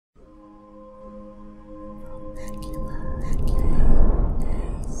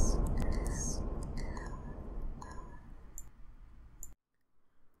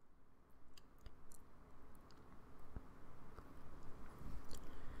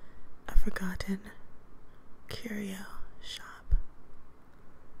forgotten Curio shop.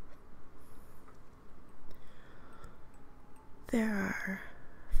 There are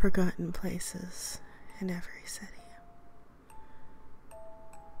forgotten places in every city.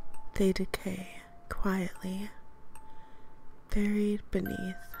 They decay quietly, buried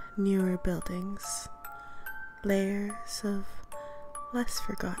beneath newer buildings. Layers of less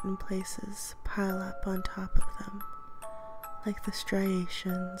forgotten places pile up on top of them, like the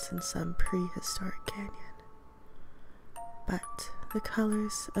striations in some prehistoric canyon. But the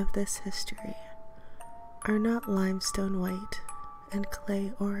colors of this history are not limestone white and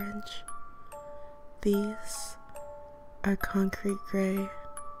clay orange. These are concrete gray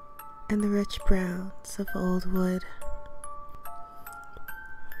and the rich browns of old wood.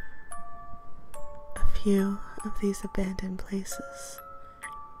 A few of these abandoned places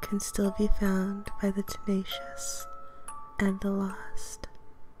can still be found by the tenacious and the lost.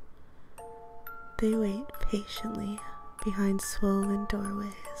 They wait patiently behind swollen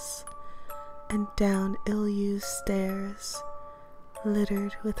doorways and down ill-used stairs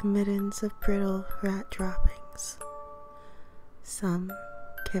littered with middens of brittle rat droppings. Some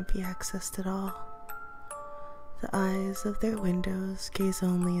can't be accessed at all. The eyes of their windows gaze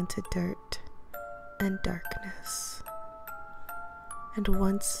only into dirt and darkness, and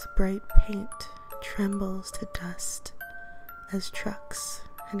once bright paint trembles to dust as trucks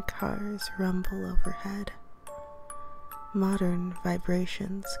and cars rumble overhead. Modern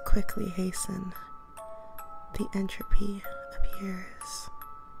vibrations quickly hasten the entropy of years.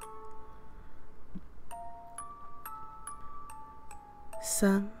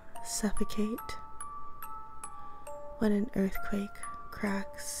 Some suffocate when an earthquake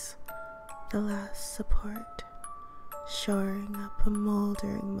cracks the last support, shoring up a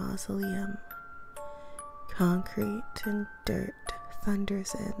moldering mausoleum. Concrete and dirt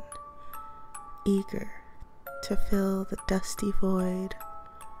thunders in, eager to fill the dusty void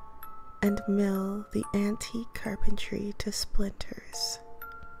and mill the antique carpentry to splinters.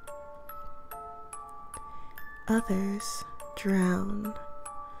 Others drown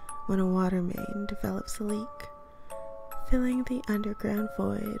when a water main develops a leak, filling the underground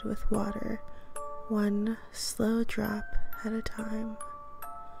void with water, one slow drop at a time.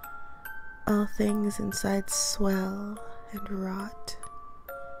 All things inside swell and rot,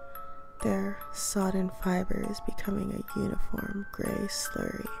 their sodden fibers becoming a uniform gray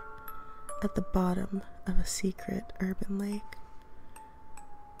slurry at the bottom of a secret urban lake.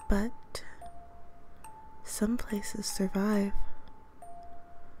 But some places survive,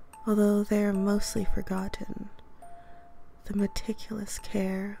 although they are mostly forgotten. The meticulous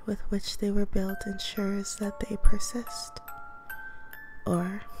care with which they were built ensures that they persist.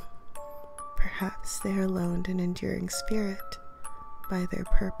 Or perhaps they are loaned an enduring spirit by their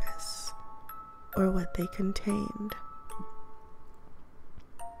purpose or what they contained.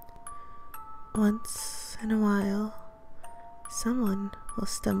 Once in a while, someone will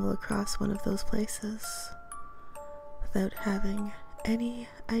stumble across one of those places without having any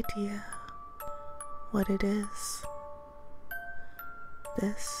idea what it is.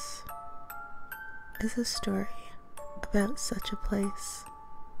 This is a story about such a place.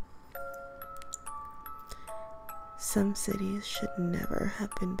 Some cities should never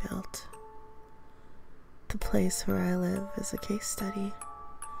have been built. The place where I live is a case study.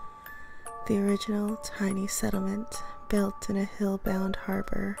 The original tiny settlement, built in a hill-bound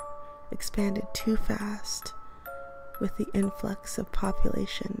harbor, expanded too fast with the influx of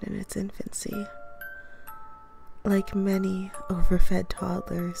population in its infancy. Like many overfed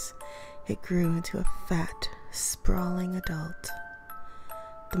toddlers, it grew into a fat, sprawling adult.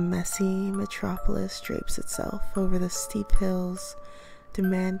 The messy metropolis drapes itself over the steep hills,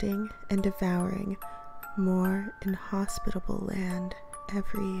 demanding and devouring more inhospitable land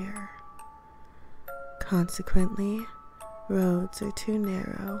every year. Consequently, roads are too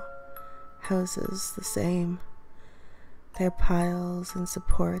narrow, houses the same, their piles and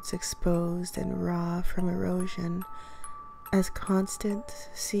supports exposed and raw from erosion as constant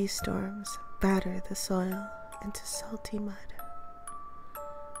sea storms batter the soil into salty mud.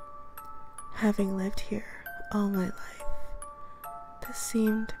 Having lived here all my life, this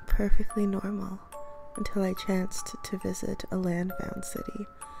seemed perfectly normal until I chanced to visit a land-bound city,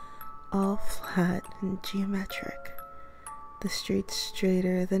 all flat and geometric, the streets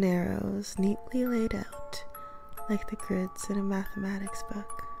straighter than arrows, neatly laid out like the grids in a mathematics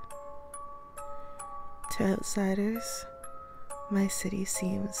book. To outsiders, my city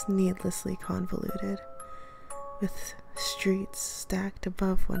seems needlessly convoluted, with streets stacked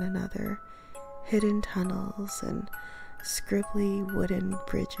above one another, hidden tunnels, and scribbly wooden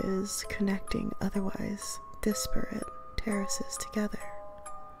bridges connecting otherwise disparate terraces together.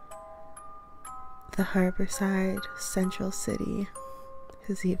 The harborside central city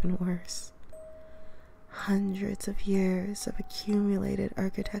is even worse. Hundreds of years of accumulated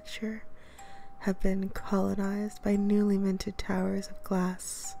architecture have been colonized by newly minted towers of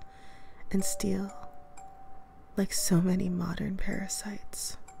glass and steel, like so many modern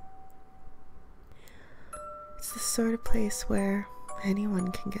parasites. It's the sort of place where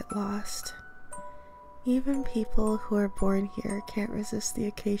anyone can get lost. Even people who are born here can't resist the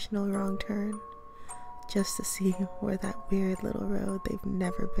occasional wrong turn, just to see where that weird little road they've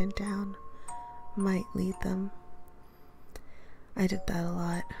never been down might lead them. I did that a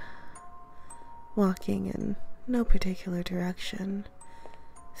lot, walking in no particular direction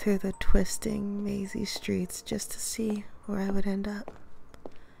through the twisting, mazy streets just to see where I would end up.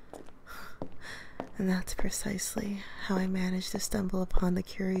 And that's precisely how I managed to stumble upon the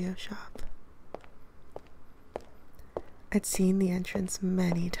Curio shop. I'd seen the entrance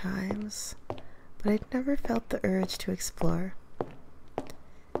many times, but I'd never felt the urge to explore.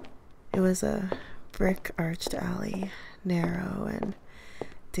 It was a brick-arched alley, narrow and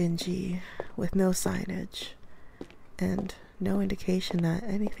dingy, with no signage, and no indication that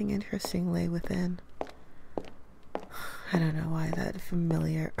anything interesting lay within. I don't know why that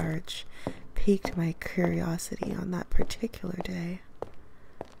familiar arch piqued my curiosity on that particular day,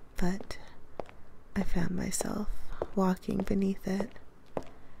 but I found myself walking beneath it,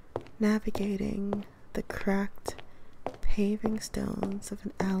 navigating the cracked paving stones of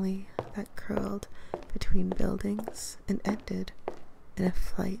an alley that curled between buildings and ended in a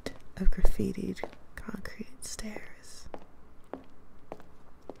flight of graffitied concrete stairs.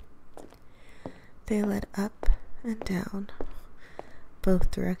 They led up and down,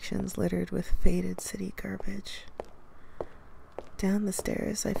 both directions littered with faded city garbage. Down the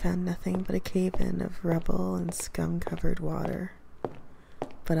stairs I found nothing but a cave-in of rubble and scum-covered water.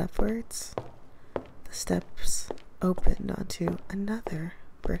 But upwards, the steps opened onto another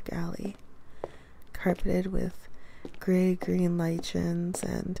brick alley, carpeted with gray-green lichens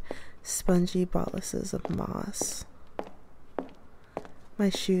and spongy boluses of moss. My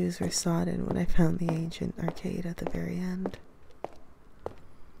shoes were sodden when I found the ancient arcade at the very end.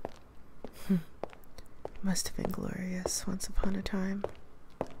 Must have been glorious once upon a time.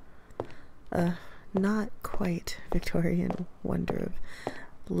 A not quite Victorian wonder of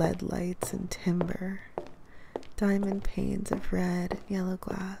lead lights and timber. Diamond panes of red and yellow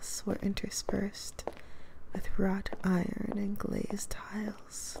glass were interspersed with wrought iron and glazed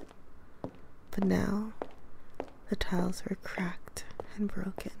tiles. But now the tiles were cracked and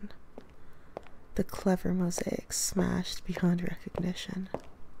broken, the clever mosaics smashed beyond recognition.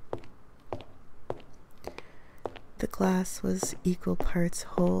 The glass was equal parts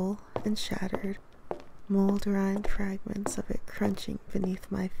whole and shattered, mold-rimed fragments of it crunching beneath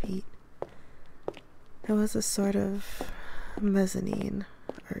my feet. It was a sort of mezzanine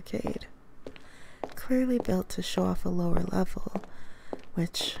arcade, clearly built to show off a lower level,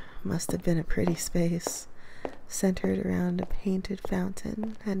 which must have been a pretty space, centered around a painted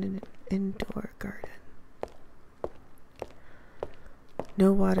fountain and an indoor garden.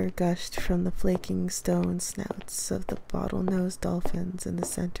 No water gushed from the flaking stone snouts of the bottle-nosed dolphins in the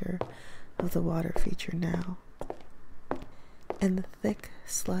center of the water feature now, and the thick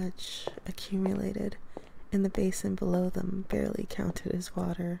sludge accumulated in the basin below them barely counted as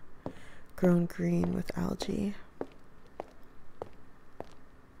water, grown green with algae.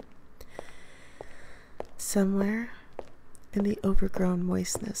 Somewhere in the overgrown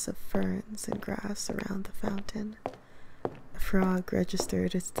moistness of ferns and grass around the fountain, a frog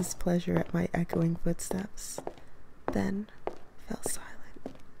registered its displeasure at my echoing footsteps, then fell silent.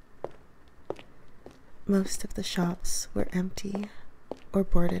 Most of the shops were empty or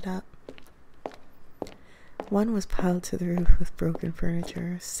boarded up. One was piled to the roof with broken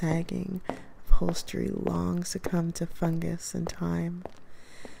furniture, sagging upholstery long succumbed to fungus and time,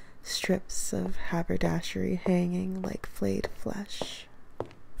 strips of haberdashery hanging like flayed flesh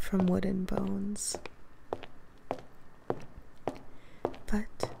from wooden bones.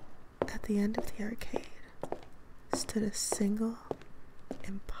 But at the end of the arcade stood a single,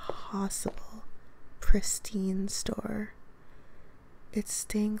 impossible, pristine store, its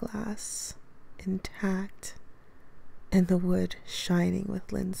stained glass intact and the wood shining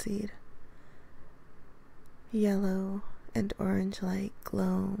with linseed. Yellow and orange light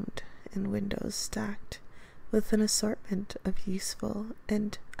glowed in windows stacked with an assortment of useful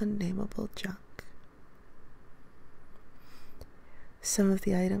and unnameable junk. Some of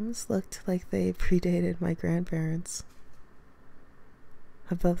the items looked like they predated my grandparents.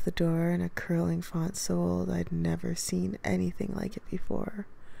 Above the door, in a curling font so old I'd never seen anything like it before,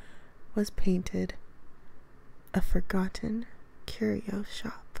 was painted, "A Forgotten Curio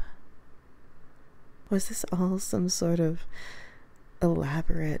Shop." Was this all some sort of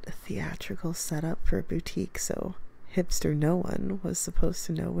elaborate theatrical setup for a boutique so hipster no one was supposed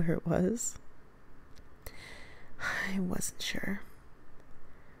to know where it was? I wasn't sure.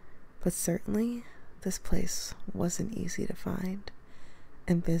 But certainly, this place wasn't easy to find,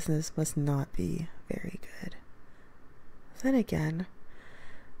 and business must not be very good. Then again,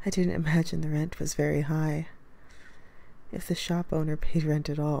 I didn't imagine the rent was very high, if the shop owner paid rent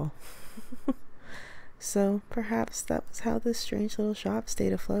at all. So perhaps that was how this strange little shop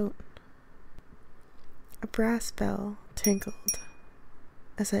stayed afloat. A brass bell tinkled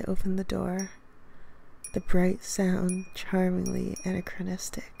as I opened the door, the bright sound charmingly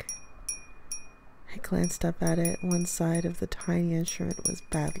anachronistic. I glanced up at it. One side of the tiny instrument was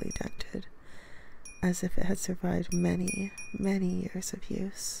badly dented, as if it had survived many, many years of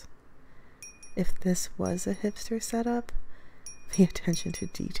use. If this was a hipster setup, the attention to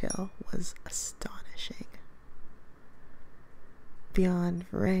detail was astonishing. Beyond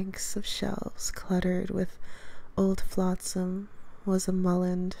ranks of shelves cluttered with old flotsam was a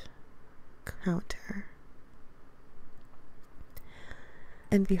mullioned counter.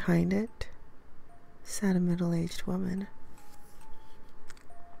 And behind it sat a middle-aged woman.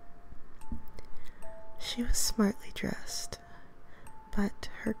 She was smartly dressed, but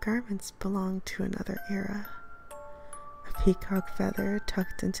her garments belonged to another era. A peacock feather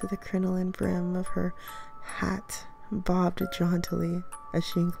tucked into the crinoline brim of her hat bobbed jauntily as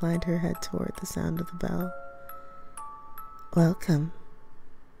she inclined her head toward the sound of the bell. "Welcome,"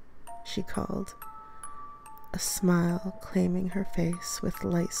 she called, a smile claiming her face with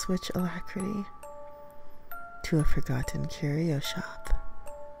light switch alacrity, "to a forgotten curio shop."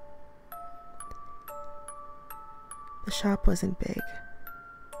 The shop wasn't big,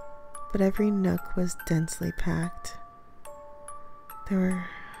 but every nook was densely packed. There were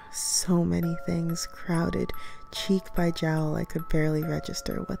so many things crowded cheek by jowl I could barely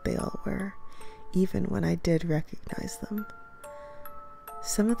register what they all were, even when I did recognize them.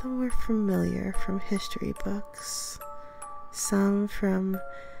 Some of them were familiar from history books, some from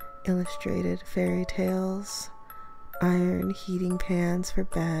illustrated fairy tales, iron heating pans for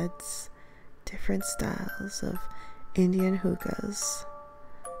beds, different styles of Indian hookahs,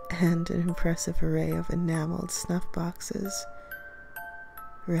 and an impressive array of enameled snuff boxes,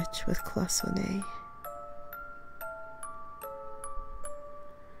 rich with cloisonne.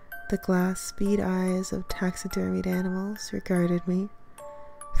 The glass bead eyes of taxidermied animals regarded me,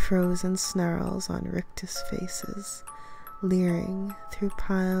 frozen snarls on rictus faces, leering through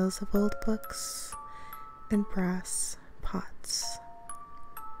piles of old books and brass pots.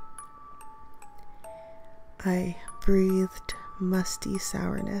 I breathed musty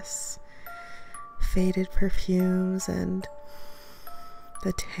sourness, faded perfumes, and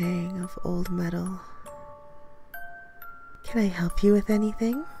the tang of old metal. "Can I help you with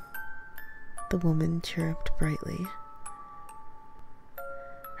anything?" the woman chirruped brightly.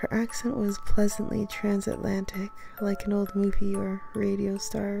 Her accent was pleasantly transatlantic, like an old movie or radio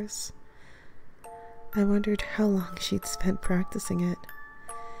star's. I wondered how long she'd spent practicing it.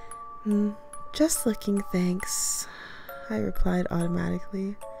 "Just looking, thanks," I replied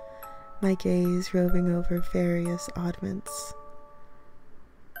automatically, my gaze roving over various oddments.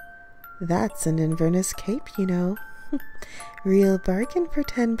 "That's an Inverness cape, you know. Real bargain for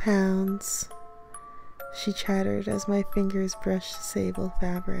 £10, she chattered as my fingers brushed sable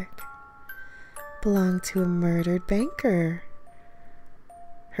fabric. "Belonged to a murdered banker."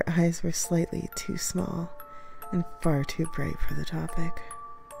 Her eyes were slightly too small and far too bright for the topic.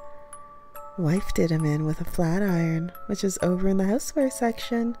 "Wife did him in with a flat iron, which is over in the houseware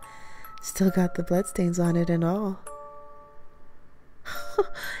section. Still got the bloodstains on it and all."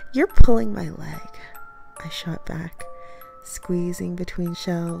 "You're pulling my leg," I shot back, squeezing between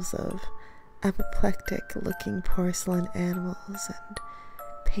shelves of apoplectic-looking porcelain animals and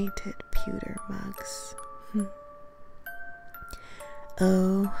painted pewter mugs.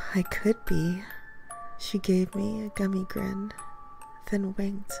 "Oh, I could be." She gave me a gummy grin, then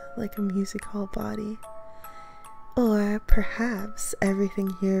winked like a music hall body. "Or perhaps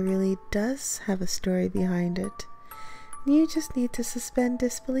everything here really does have a story behind it. You just need to suspend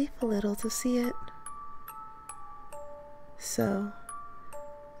disbelief a little to see it." So,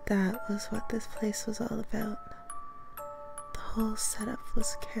 that was what this place was all about. The whole setup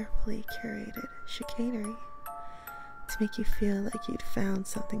was carefully curated chicanery to make you feel like you'd found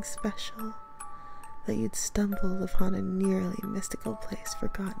something special, that you'd stumbled upon a nearly mystical place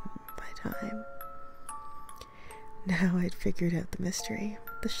forgotten by time. Now I'd figured out the mystery.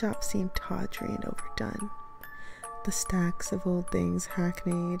 The shop seemed tawdry and overdone. The stacks of old things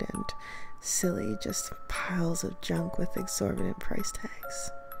hackneyed and silly, just piles of junk with exorbitant price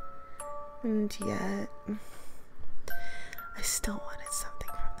tags. And yet, I still wanted something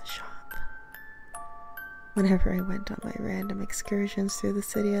from the shop. Whenever I went on my random excursions through the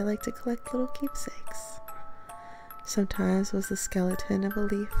city, I liked to collect little keepsakes. Sometimes it was the skeleton of a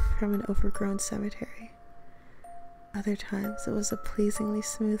leaf from an overgrown cemetery. Other times it was a pleasingly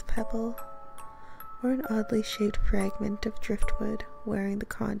smooth pebble, or an oddly shaped fragment of driftwood wearing the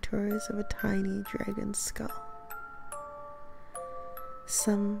contours of a tiny dragon's skull.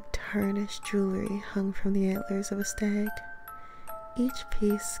 Some tarnished jewelry hung from the antlers of a stag, each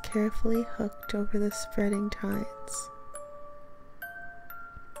piece carefully hooked over the spreading tines.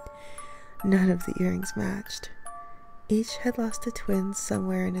 None of the earrings matched. Each had lost a twin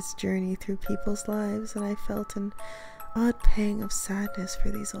somewhere in its journey through people's lives, and I felt an odd pang of sadness for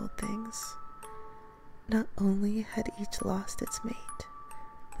these old things. Not only had each lost its mate,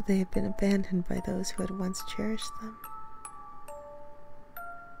 but they had been abandoned by those who had once cherished them.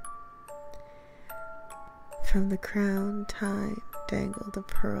 From the crown tine dangled a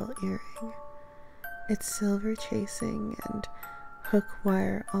pearl earring, its silver chasing and hook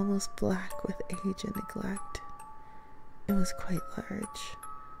wire almost black with age and neglect. It was quite large,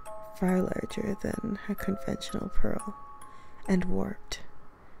 far larger than a conventional pearl, and warped,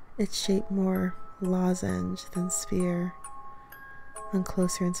 its shape more lozenge than sphere. On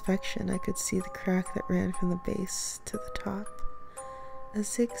closer inspection, I could see the crack that ran from the base to the top, a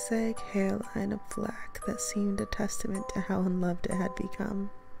zigzag hairline of black that seemed a testament to how unloved it had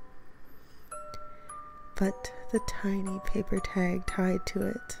become. But the tiny paper tag tied to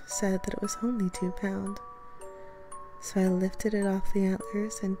it said that it was only £2. So I lifted it off the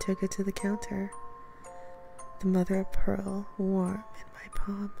antlers and took it to the counter, the mother of pearl warm in my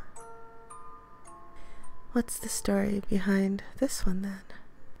palm. "What's the story behind this one, then?"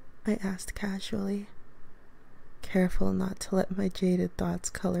 I asked casually, careful not to let my jaded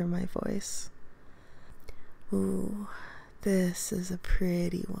thoughts color my voice. "Ooh, this is a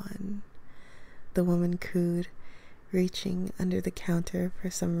pretty one," the woman cooed, reaching under the counter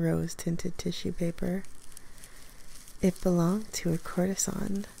for some rose-tinted tissue paper. It belonged to a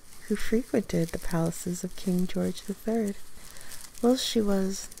courtesan who frequented the palaces of King George III. While she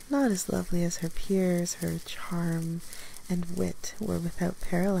was not as lovely as her peers, her charm and wit were without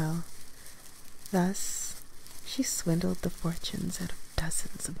parallel. Thus, she swindled the fortunes out of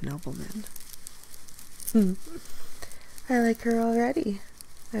dozens of noblemen. "I like her already,"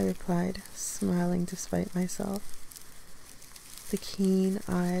 I replied, smiling despite myself. The keen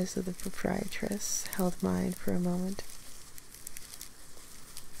eyes of the proprietress held mine for a moment.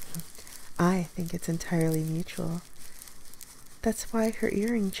 "I think it's entirely mutual. That's why her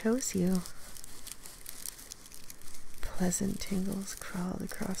earring chose you." Pleasant tingles crawled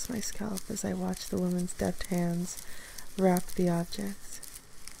across my scalp as I watched the woman's deft hands wrap the object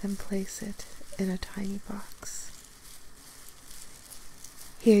and place it in a tiny box.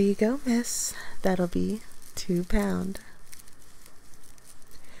 "Here you go, miss. That'll be £2.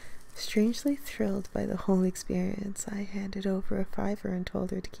 Strangely thrilled by the whole experience, I handed over a $5 and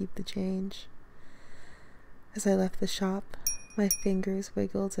told her to keep the change. As I left the shop, my fingers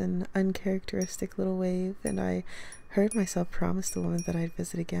wiggled an uncharacteristic little wave, and I heard myself promise the woman that I'd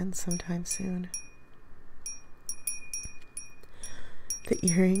visit again sometime soon. The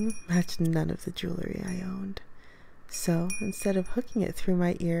earring matched none of the jewelry I owned, so instead of hooking it through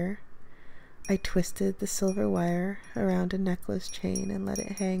my ear, I twisted the silver wire around a necklace chain and let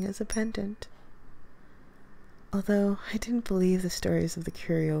it hang as a pendant. Although I didn't believe the stories of the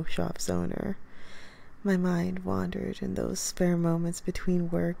Curio shop's owner, my mind wandered in those spare moments between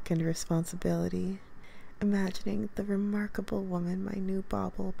work and responsibility, imagining the remarkable woman my new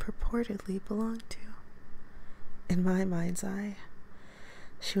bauble purportedly belonged to. In my mind's eye,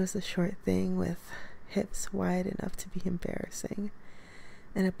 she was a short thing with hips wide enough to be embarrassing,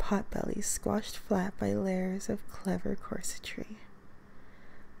 and a potbelly squashed flat by layers of clever corsetry.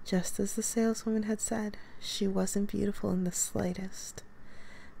 Just as the saleswoman had said, she wasn't beautiful in the slightest,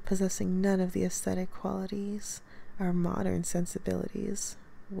 possessing none of the aesthetic qualities our modern sensibilities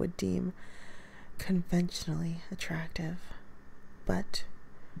would deem conventionally attractive. But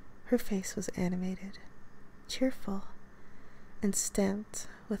her face was animated, cheerful, and stamped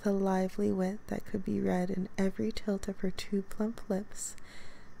with a lively wit that could be read in every tilt of her two plump lips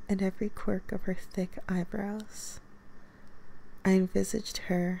and every quirk of her thick eyebrows. I envisaged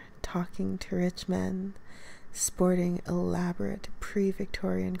her talking to rich men, sporting elaborate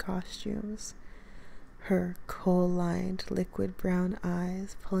pre-Victorian costumes, her coal-lined liquid brown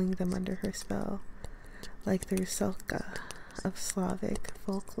eyes pulling them under her spell, like the Rusalka of Slavic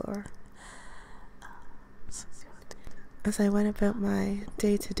folklore. As I went about my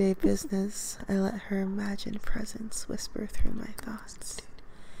day-to-day business, I let her imagined presence whisper through my thoughts.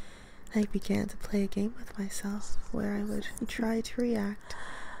 I began to play a game with myself where I would try to react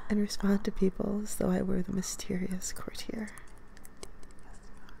and respond to people as though I were the mysterious courtier.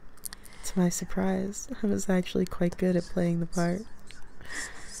 To my surprise, I was actually quite good at playing the part.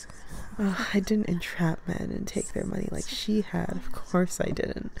 I didn't entrap men and take their money like she had, of course I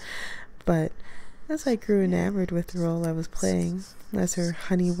didn't. But as I grew enamored with the role I was playing, as her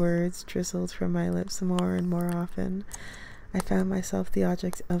honey words drizzled from my lips more and more often, I found myself the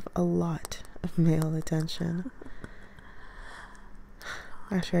object of a lot of male attention.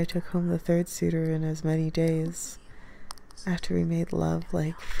 After I took home the third suitor in as many days, after we made love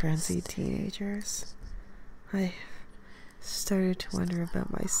like frenzied teenagers, I started to wonder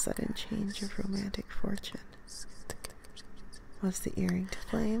about my sudden change of romantic fortune. Was the earring to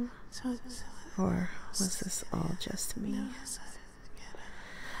blame? Or was this all just me?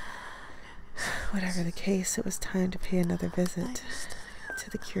 Whatever the case, it was time to pay another visit to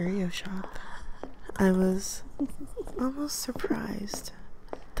the Curio shop. I was almost surprised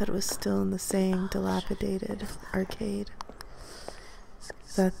that it was still in the same dilapidated arcade,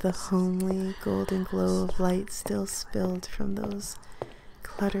 that the homely golden glow of light still spilled from those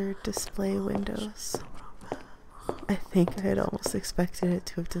cluttered display windows. I think I had almost expected it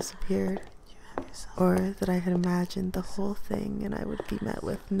to have disappeared, or that I had imagined the whole thing and I would be met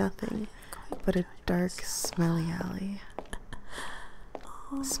with nothing but a dark, smelly alley.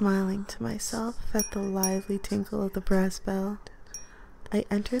 Smiling to myself at the lively tinkle of the brass bell, I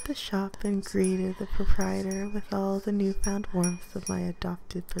entered the shop and greeted the proprietor with all the newfound warmth of my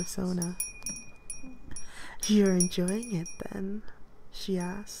adopted persona. "You're enjoying it, then?" she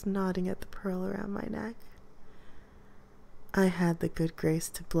asked, nodding at the pearl around my neck. I had the good grace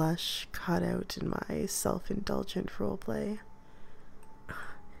to blush, caught out in my self-indulgent roleplay.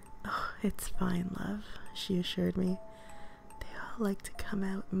 "Oh, it's fine, love," she assured me. "They all like to come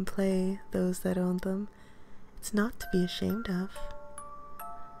out and play, those that own them. It's not to be ashamed of."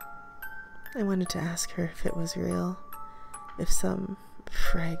 I wanted to ask her if it was real, if some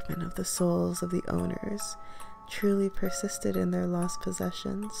fragment of the souls of the owners truly persisted in their lost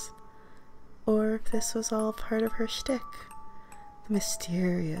possessions, or if this was all part of her shtick, the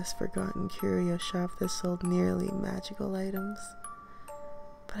mysterious forgotten curio shop that sold nearly magical items.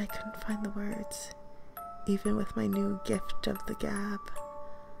 But I couldn't find the words, even with my new gift of the gab.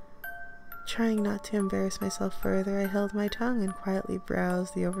 Trying not to embarrass myself further, I held my tongue and quietly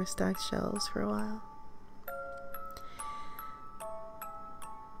browsed the overstacked shelves for a while.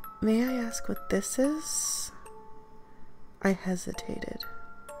 "May I ask what this is?" I hesitated,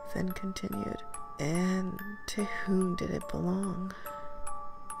 then continued. "And to whom did it belong?"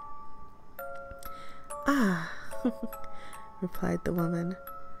 "Ah," replied the woman.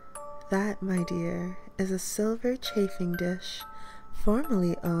 "That, my dear, is a silver chafing dish,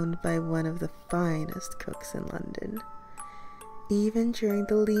 formerly owned by one of the finest cooks in London. Even during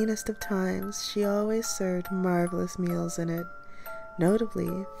the leanest of times, she always served marvelous meals in it,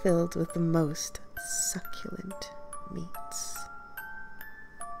 notably filled with the most succulent meats."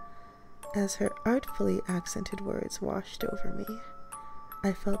 As her artfully accented words washed over me,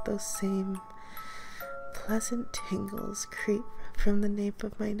 I felt those same pleasant tingles creep from the nape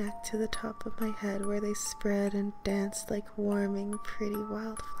of my neck to the top of my head, where they spread and danced like warming, pretty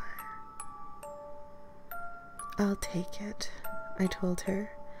wildfire. "I'll take it," I told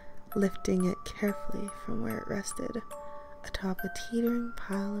her, lifting it carefully from where it rested, atop a teetering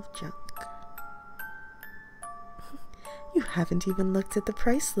pile of junk. "You haven't even looked at the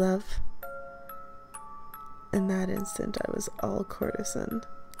price, love." In that instant, I was all courtesan,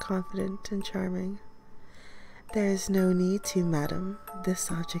 confident and charming. "There is no need to, madam. This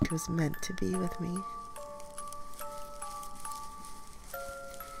object was meant to be with me."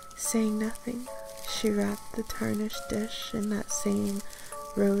 Saying nothing, she wrapped the tarnished dish in that same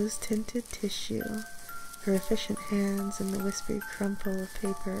rose-tinted tissue, her efficient hands in the whispery crumple of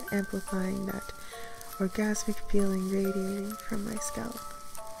paper amplifying that orgasmic feeling radiating from my scalp.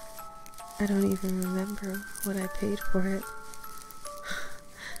 I don't even remember what I paid for it.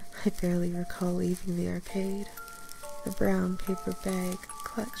 I barely recall leaving the arcade, the brown paper bag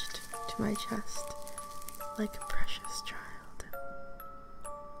clutched to my chest like a precious child.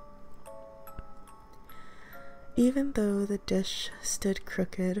 Even though the dish stood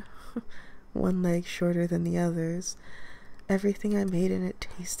crooked, one leg shorter than the others, everything I made in it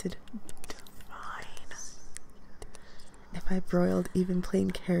tasted divine. If I broiled even plain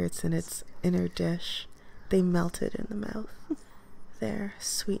carrots in its inner dish, they melted in the mouth, their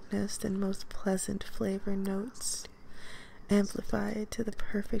sweetness and most pleasant flavor notes amplified to the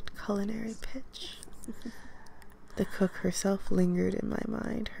perfect culinary pitch. The cook herself lingered in my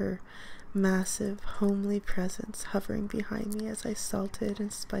mind, her massive, homely presence hovering behind me as I salted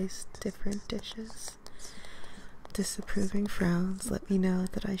and spiced different dishes. Disapproving frowns let me know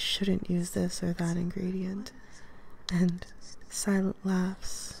that I shouldn't use this or that ingredient, and silent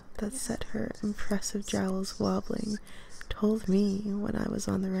laughs that set her impressive jowls wobbling told me when I was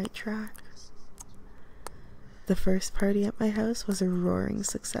on the right track. The first party at my house was a roaring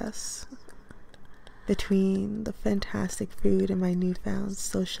success. Between the fantastic food and my newfound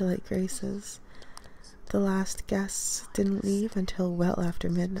socialite graces, the last guests didn't leave until well after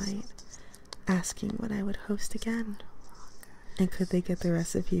midnight, asking when I would host again, and could they get the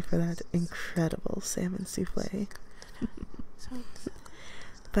recipe for that incredible salmon souffle.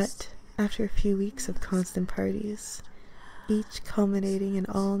 But after a few weeks of constant parties, each culminating in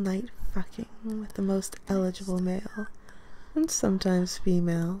all-night fucking with the most eligible male, and sometimes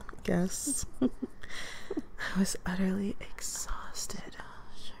female, guests, I was utterly exhausted.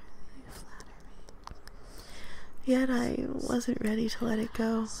 Yet I wasn't ready to let it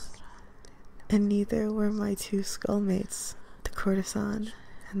go, and neither were my two skullmates, the courtesan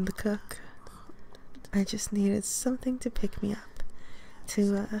and the cook. I just needed something to pick me up,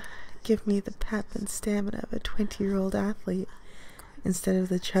 to give me the pep and stamina of a 20-year-old athlete, instead of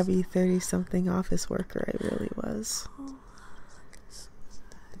the chubby 30-something office worker I really was.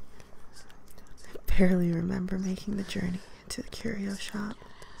 I barely remember making the journey to the Curio shop,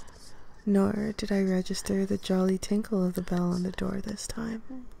 nor did I register the jolly tinkle of the bell on the door this time.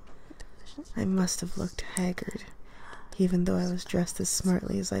 I must have looked haggard, even though I was dressed as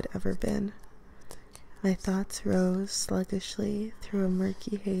smartly as I'd ever been. My thoughts rose sluggishly through a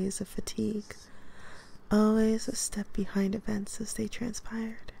murky haze of fatigue, always a step behind events as they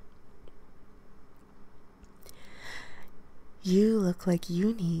transpired. "You look like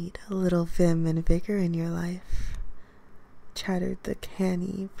you need a little vim and vigor in your life," chattered the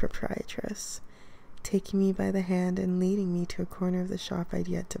canny proprietress, taking me by the hand and leading me to a corner of the shop I'd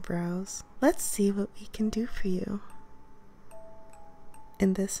yet to browse. "Let's see what we can do for you."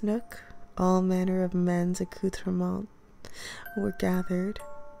 In this nook, all manner of men's accoutrements were gathered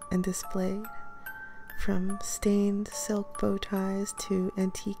and displayed, from stained silk bow ties to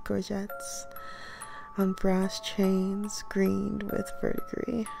antique gorgets on brass chains greened with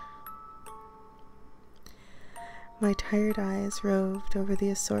verdigris. My tired eyes roved over the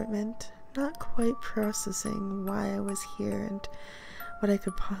assortment, not quite processing why I was here and what I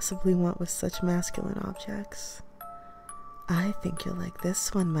could possibly want with such masculine objects. "I think you'll like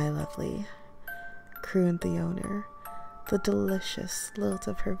this one, my lovely," crooned the owner, the delicious lilt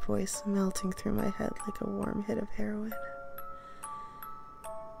of her voice melting through my head like a warm hit of heroin.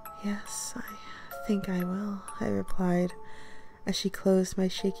 "Yes, I think I will," I replied, as she closed my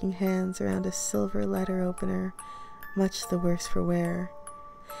shaking hands around a silver letter opener, much the worse for wear.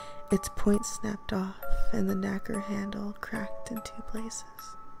 Its point snapped off, and the knacker handle cracked in 2 places.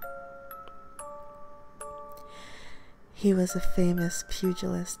 "He was a famous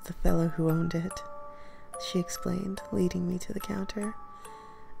pugilist, the fellow who owned it," she explained, leading me to the counter.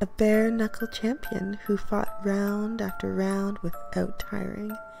 "A bare-knuckle champion who fought round after round without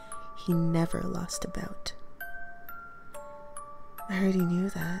tiring. He never lost a bout." I already knew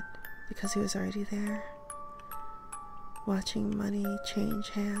that, because he was already there, watching money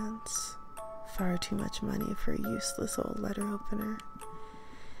change hands. Far too much money for a useless old letter opener.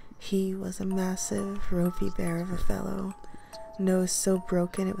 He was a massive, ropey bear of a fellow, nose so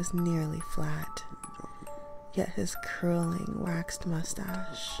broken it was nearly flat. Yet his curling, waxed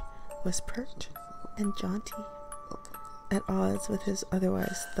mustache was pert and jaunty, at odds with his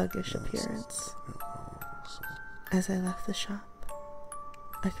otherwise thuggish appearance. As I left the shop,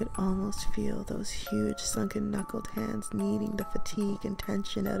 I could almost feel those huge sunken-knuckled hands kneading the fatigue and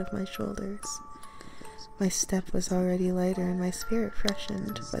tension out of my shoulders. My step was already lighter and my spirit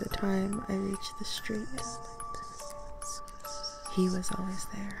freshened by the time I reached the street. He was always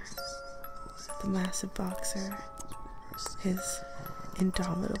there, the massive boxer, his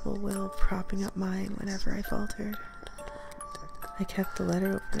indomitable will propping up mine whenever I faltered. I kept the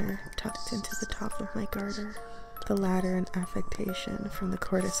letter opener tucked into the top of my garter, the latter an affectation from the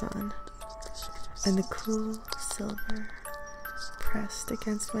courtesan, and the cool silver pressed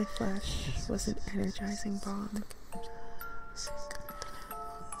against my flesh was an energizing balm.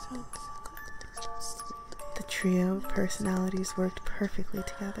 The trio of personalities worked perfectly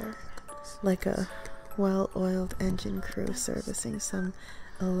together, like a well-oiled engine crew servicing some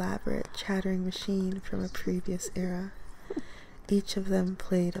elaborate chattering machine from a previous era. Each of them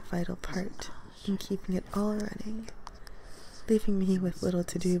played a vital part in keeping it all running, leaving me with little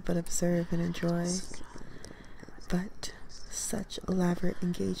to do but observe and enjoy. But such elaborate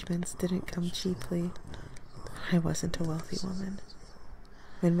engagements didn't come cheaply. I wasn't a wealthy woman.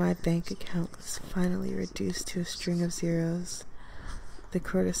 When my bank account was finally reduced to a string of zeros, the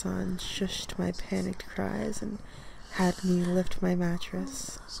courtesan shushed my panicked cries and had me lift my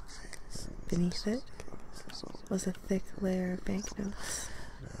mattress. Beneath it was a thick layer of banknotes.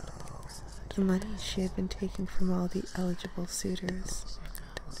 The money she had been taking from all the eligible suitors.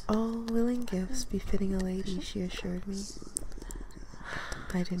 All willing gifts befitting a lady, she assured me.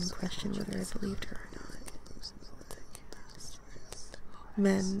 I didn't question whether I believed her or not.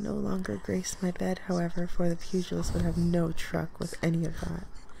 Men no longer graced my bed, however, for the pugilist would have no truck with any of that.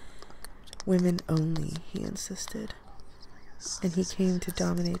 Women only, he insisted, and he came to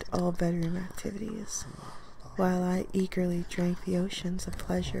dominate all bedroom activities, while I eagerly drank the oceans of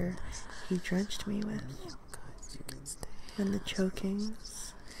pleasure he drenched me with. When the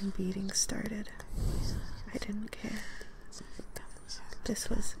chokings and beatings started, I didn't care. This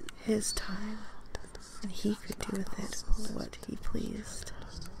was his time, and he could do with it what he pleased.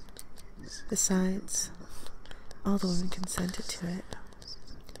 Besides, all the women consented to it,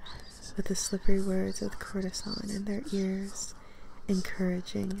 with the slippery words of the courtesan in their ears,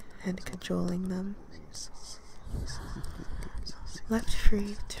 encouraging and cajoling them. Left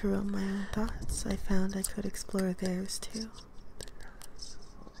free to roam my own thoughts, I found I could explore theirs too.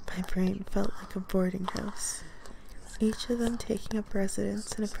 My brain felt like a boarding house, each of them taking up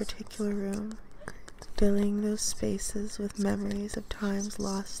residence in a particular room, filling those spaces with memories of times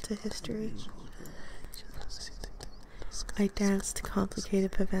lost to history. I danced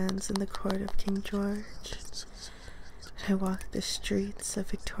complicated pavans in the court of King George. I walked the streets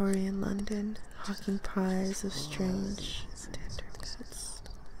of Victorian London, hawking pies of strange, tender goods.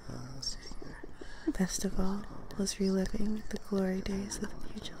 Best of all was reliving the glory days of the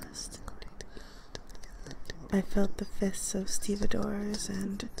pugilist. I felt the fists of stevedores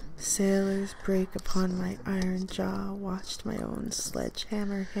and sailors break upon my iron jaw, watched my own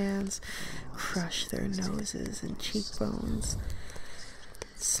sledgehammer hands crush their noses and cheekbones,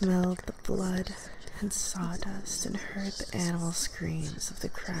 smelled the blood and sawdust, and heard the animal screams of the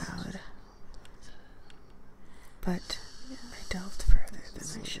crowd. But I delved further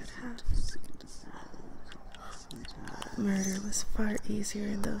than I should have. Murder was far easier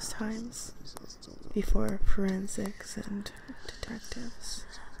in those times, before forensics and detectives.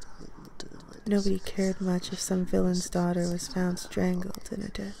 Nobody cared much if some villain's daughter was found strangled in a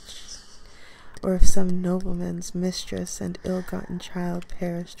ditch, or if some nobleman's mistress and ill-gotten child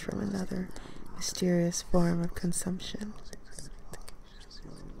perished from another mysterious form of consumption.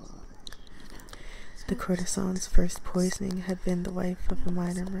 The courtesan's first poisoning had been the wife of a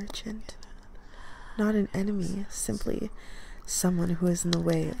minor merchant. Not an enemy, simply someone who was in the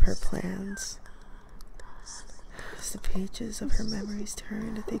way of her plans. As the pages of her memories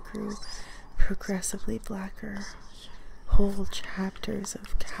turned, they grew progressively blacker. Whole chapters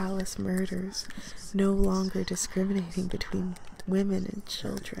of callous murders, no longer discriminating between women and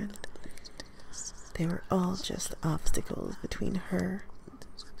children. They were all just obstacles between her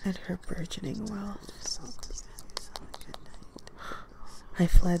and her burgeoning wealth. I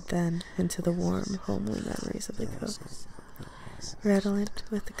fled then into the warm, homely memories of the cook, redolent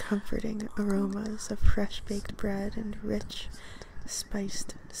with the comforting aromas of fresh-baked bread and rich,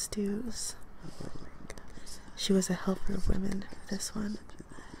 spiced stews. She was a helper of women, this one,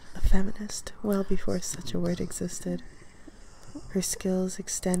 a feminist, well before such a word existed, her skills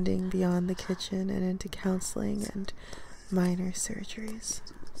extending beyond the kitchen and into counseling and minor surgeries.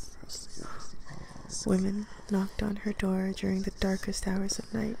 Women knocked on her door during the darkest hours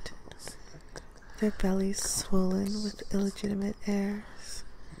of night, their bellies swollen with illegitimate heirs,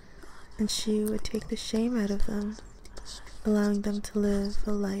 and she would take the shame out of them, allowing them to live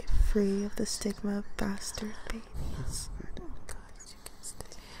a life free of the stigma of bastard babies.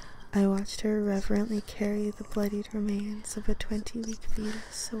 I watched her reverently carry the bloodied remains of a 20-week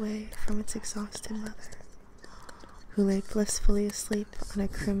fetus away from its exhausted mother, who lay blissfully asleep on a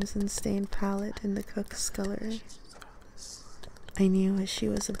crimson-stained pallet in the cook's scullery. I knew what she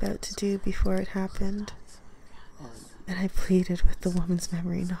was about to do before it happened, and I pleaded with the woman's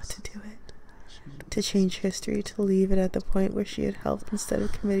memory not to do it. to change history, to leave it at the point where she had helped instead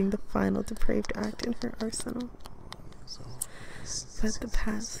of committing the final depraved act in her arsenal. But the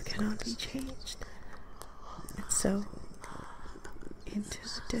past cannot be changed. And so, into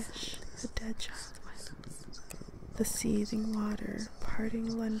the dish the dead child went, the seething water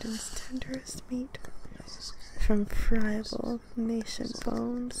parting London's tenderest meat from friable nascent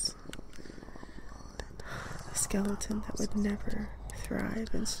bones, a skeleton that would never thrive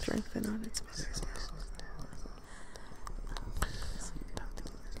and strengthen on its mother's milk.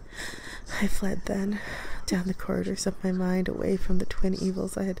 I fled then, down the corridors of my mind, away from the twin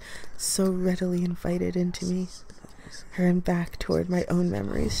evils I had so readily invited into me, and back toward my own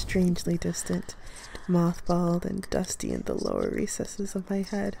memories, strangely distant, mothballed and dusty in the lower recesses of my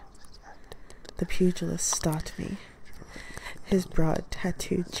head. The pugilist stopped me, his broad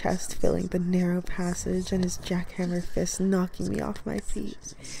tattooed chest filling the narrow passage and his jackhammer fist knocking me off my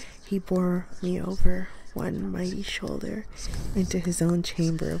feet. He bore me over one mighty shoulder into his own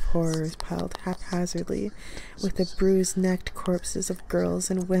chamber of horrors piled haphazardly with the bruised-necked corpses of girls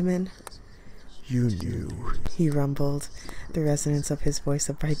and women. You knew, he rumbled, the resonance of his voice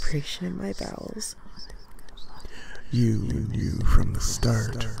a vibration in my bowels. You knew from the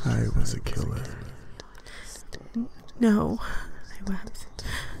start I was a killer. No, I wept.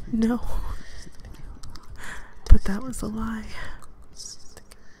 No. But that was a lie.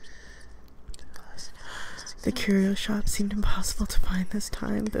 The curio shop seemed impossible to find this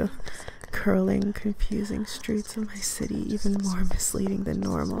time, the curling, confusing streets of my city even more misleading than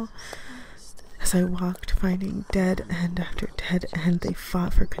normal. As I walked, finding dead end after dead end, they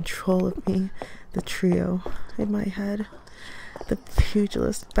fought for control of me, the trio in my head. The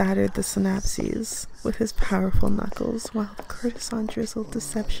pugilist battered the synapses with his powerful knuckles, while the courtesan drizzled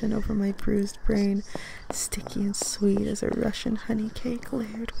deception over my bruised brain, sticky and sweet as a Russian honey cake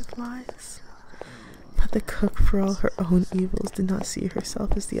layered with lies. But the cook, for all her own evils, did not see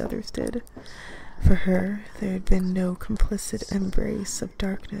herself as the others did. For her, there had been no complicit embrace of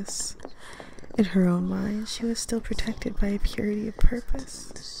darkness. In her own mind, she was still protected by a purity of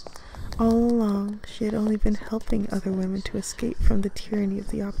purpose. All along, she had only been helping other women to escape from the tyranny of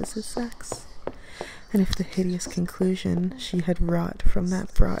the opposite sex. And if the hideous conclusion she had wrought from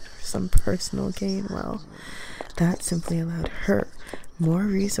that brought some personal gain, well, that simply allowed her more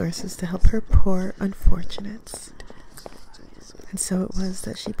resources to help her poor unfortunates. And so it was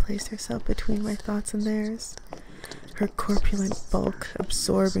that she placed herself between my thoughts and theirs, her corpulent bulk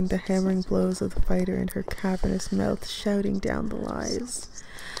absorbing the hammering blows of the fighter and her cavernous mouth shouting down the lies.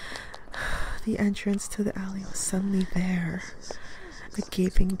 The entrance to the alley was suddenly there, a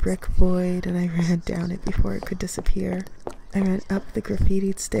gaping brick void, and I ran down it before it could disappear. I ran up the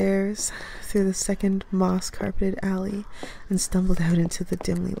graffitied stairs, through the second moss-carpeted alley, and stumbled out into the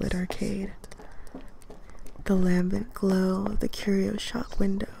dimly lit arcade. The lambent glow of the curio shop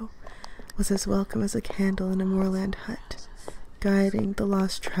window was as welcome as a candle in a moorland hut, guiding the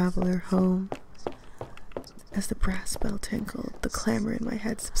lost traveler home. As the brass bell tinkled, the clamor in my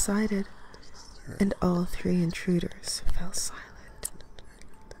head subsided, and all three intruders fell silent.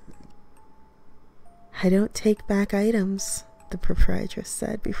 "I don't take back items," the proprietress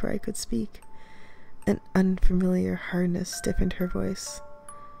said before I could speak. An unfamiliar hardness stiffened her voice.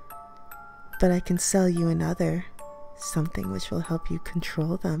 "But I can sell you another, something which will help you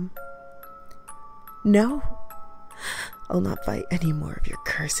control them." "No, I'll not buy any more of your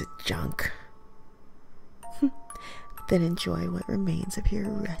cursed junk." "Then enjoy what remains of your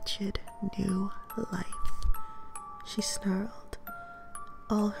wretched new life," she snarled.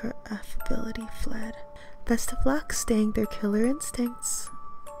 All her affability fled. "Best of luck staying their killer instincts."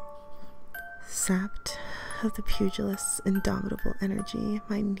 Sapped of the pugilist's indomitable energy,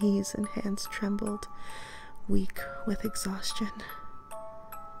 my knees and hands trembled, weak with exhaustion.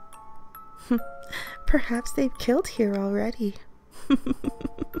 "Perhaps they've killed here already."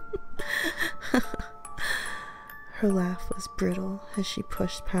 Her laugh was brittle as she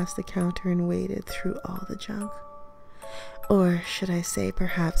pushed past the counter and waded through all the junk. "Or should I say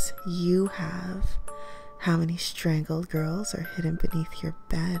perhaps you have? How many strangled girls are hidden beneath your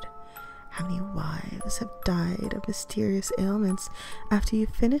bed? How many wives have died of mysterious ailments after you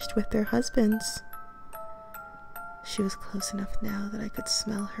finished with their husbands?" She was close enough now that I could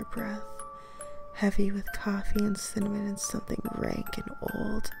smell her breath, heavy with coffee and cinnamon and something rank and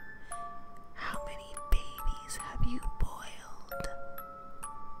old. "How many babies have you boiled?"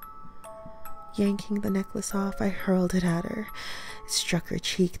 Yanking the necklace off, I hurled it at her. It struck her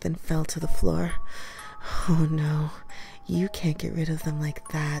cheek, then fell to the floor. "Oh no, you can't get rid of them like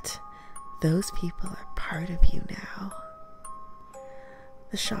that. Those people are part of you now."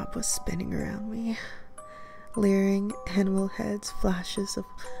 The shop was spinning around me, leering animal heads, flashes of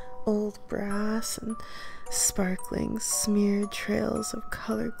old brass, and sparkling, smeared trails of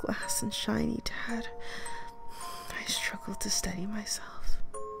colored glass and shiny tat. I struggled to steady myself.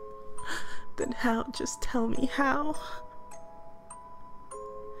 Then how? Just tell me how.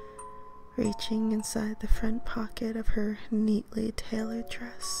 Reaching inside the front pocket of her neatly tailored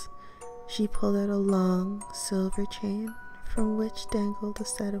dress, she pulled out a long silver chain from which dangled a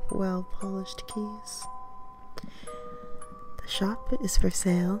set of well-polished keys. The shop is for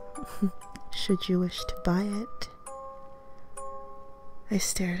sale, should you wish to buy it. I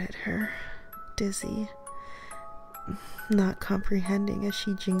stared at her, dizzy, not comprehending as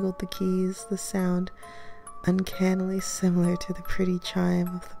she jingled the keys, the sound uncannily similar to the pretty chime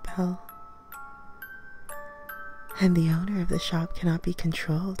of the bell. And the owner of the shop cannot be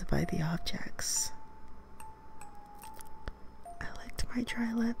controlled by the objects. I licked my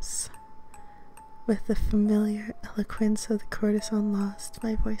dry lips. With the familiar eloquence of the courtesan lost,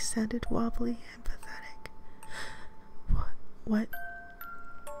 my voice sounded wobbly and pathetic. What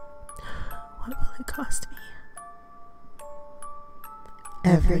will it cost me?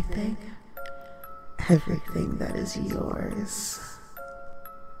 Everything. Everything that is yours.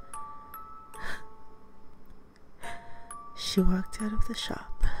 She walked out of the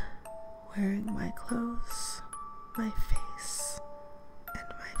shop, wearing my clothes, my face, and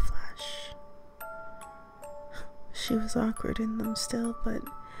my flesh. She was awkward in them still, but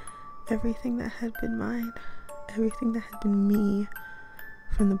everything that had been mine, everything that had been me,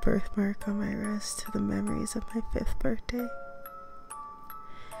 from the birthmark on my wrist to the memories of my 5th birthday,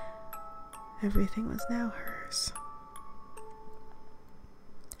 everything was now hers.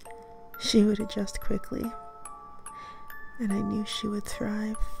 She would adjust quickly, and I knew she would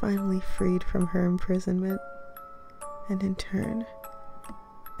thrive, finally freed from her imprisonment. And in turn,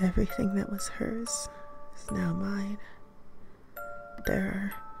 everything that was hers is now mine. There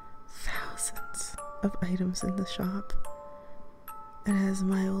are thousands of items in the shop, and as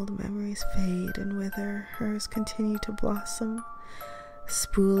my old memories fade and wither, hers continue to blossom,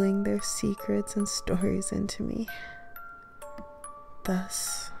 spooling their secrets and stories into me.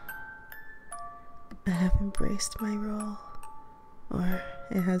 Thus, I have embraced my role, or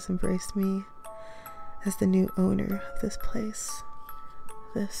it has embraced me, as the new owner of this place,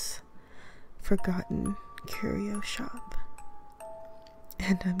 this forgotten curio shop.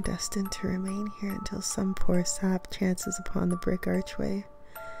 And I'm destined to remain here until some poor sap chances upon the brick archway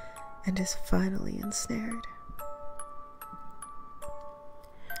and is finally ensnared.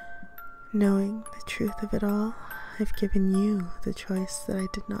 Knowing the truth of it all, I've given you the choice that I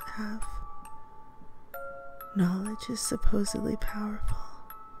did not have. Knowledge is supposedly powerful,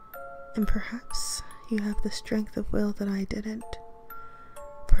 and perhaps you have the strength of will that I didn't.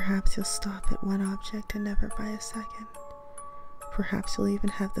 Perhaps you'll stop at one object and never buy a second. Perhaps you'll even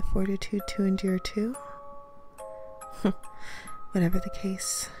have the fortitude to endure two. Whatever the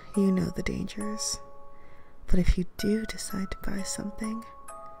case, you know the dangers. But if you do decide to buy something,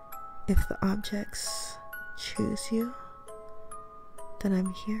 if the objects choose you, then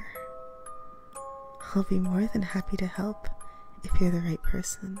I'm here. I'll be more than happy to help if you're the right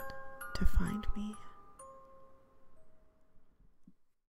person to find me.